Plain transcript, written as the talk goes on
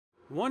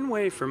One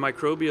way for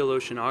microbial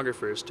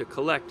oceanographers to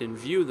collect and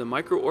view the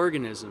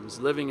microorganisms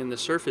living in the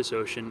surface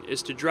ocean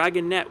is to drag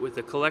a net with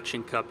a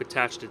collection cup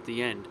attached at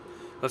the end.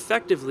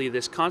 Effectively,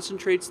 this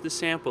concentrates the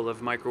sample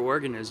of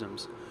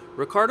microorganisms.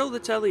 Ricardo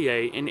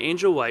Letelier and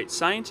Angel White,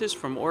 scientists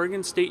from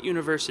Oregon State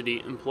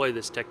University, employ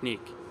this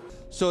technique.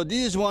 So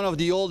this is one of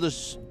the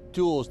oldest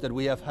tools that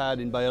we have had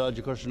in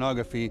biological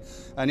oceanography,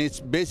 and it's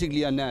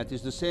basically a net.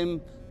 It's the same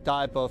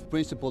type of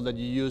principle that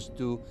you use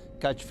to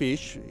catch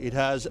fish. It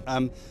has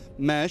a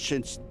mesh.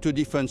 It's two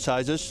different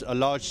sizes, a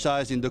large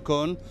size in the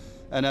cone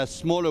and a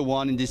smaller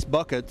one in this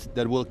bucket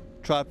that will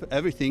trap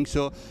everything.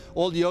 So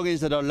all the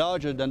organisms that are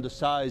larger than the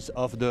size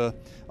of the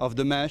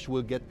mesh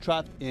will get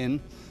trapped in.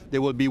 They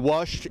will be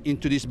washed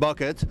into this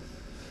bucket.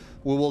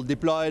 We will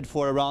deploy it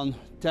for around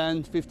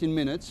 10-15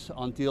 minutes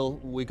until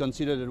we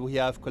consider that we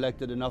have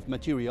collected enough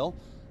material,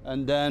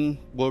 and then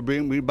we'll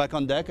bring it back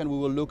on deck and we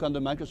will look under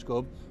the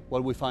microscope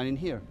what we find in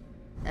here.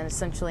 And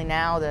essentially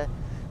now the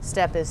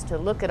step is to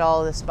look at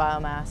all this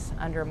biomass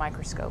under a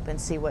microscope and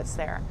see what's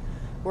there.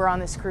 We're on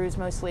this cruise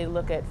mostly to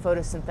look at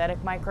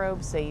photosynthetic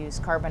microbes. They use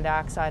carbon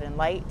dioxide and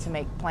light to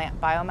make plant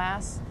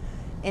biomass.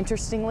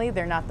 Interestingly,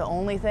 they're not the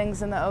only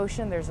things in the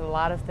ocean. There's a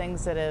lot of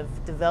things that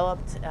have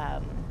developed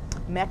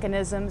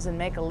mechanisms and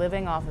make a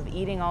living off of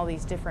eating all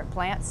these different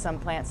plants. Some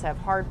plants have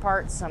hard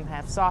parts, some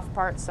have soft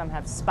parts, some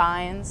have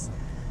spines.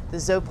 The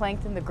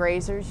zooplankton, the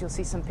grazers, you'll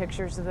see some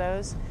pictures of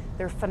those.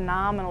 They're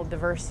phenomenal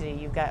diversity.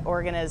 You've got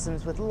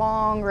organisms with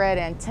long red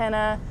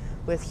antennae,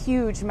 with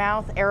huge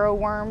mouth, arrow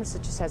worms,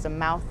 it just has a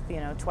mouth,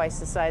 twice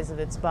the size of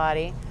its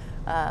body.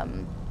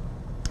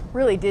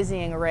 Really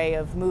dizzying array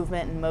of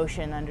movement and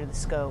motion under the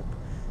scope.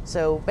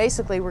 So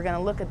basically we're going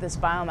to look at this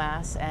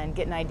biomass and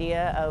get an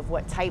idea of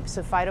what types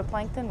of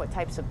phytoplankton, what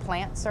types of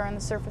plants are in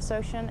the surface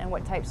ocean, and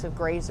what types of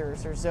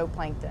grazers or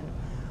zooplankton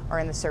are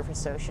in the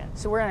surface ocean.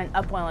 So we're in an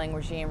upwelling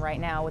regime right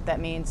now. What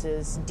that means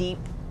is deep,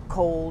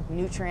 cold,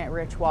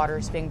 nutrient-rich water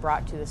is being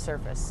brought to the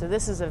surface. So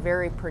this is a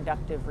very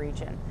productive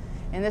region.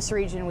 In this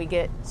region we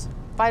get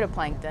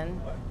phytoplankton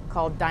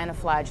called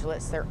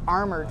dinoflagellates. They're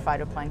armored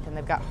phytoplankton.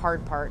 They've got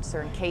hard parts.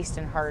 They're encased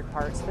in hard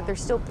parts, but they're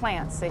still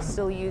plants. They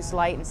still use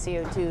light and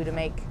CO2 to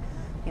make,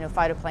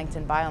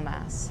 phytoplankton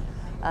biomass.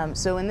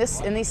 So in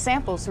these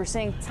samples, we're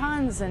seeing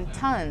tons and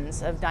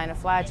tons of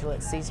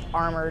dinoflagellates, these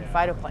armored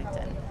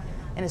phytoplankton.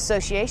 In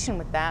association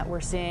with that, we're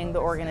seeing the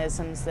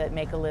organisms that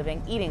make a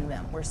living eating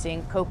them. We're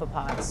seeing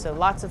copepods. So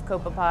lots of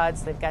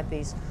copepods. They've got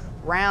these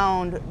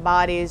round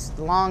bodies,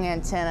 long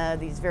antennae,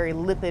 these very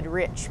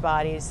lipid-rich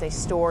bodies. They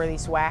store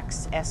these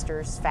waxed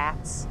esters,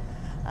 fats.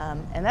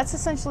 And that's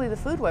essentially the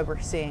food web we're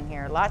seeing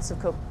here. Lots of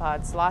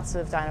copepods, lots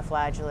of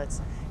dinoflagellates.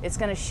 It's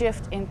going to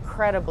shift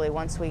incredibly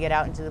once we get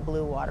out into the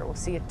blue water. We'll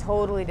see a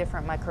totally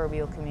different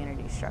microbial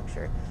community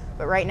structure.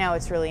 But right now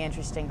it's really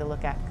interesting to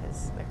look at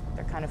because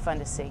they're kind of fun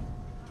to see.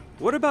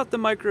 What about the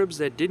microbes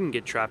that didn't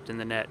get trapped in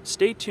the net?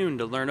 Stay tuned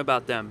to learn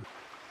about them.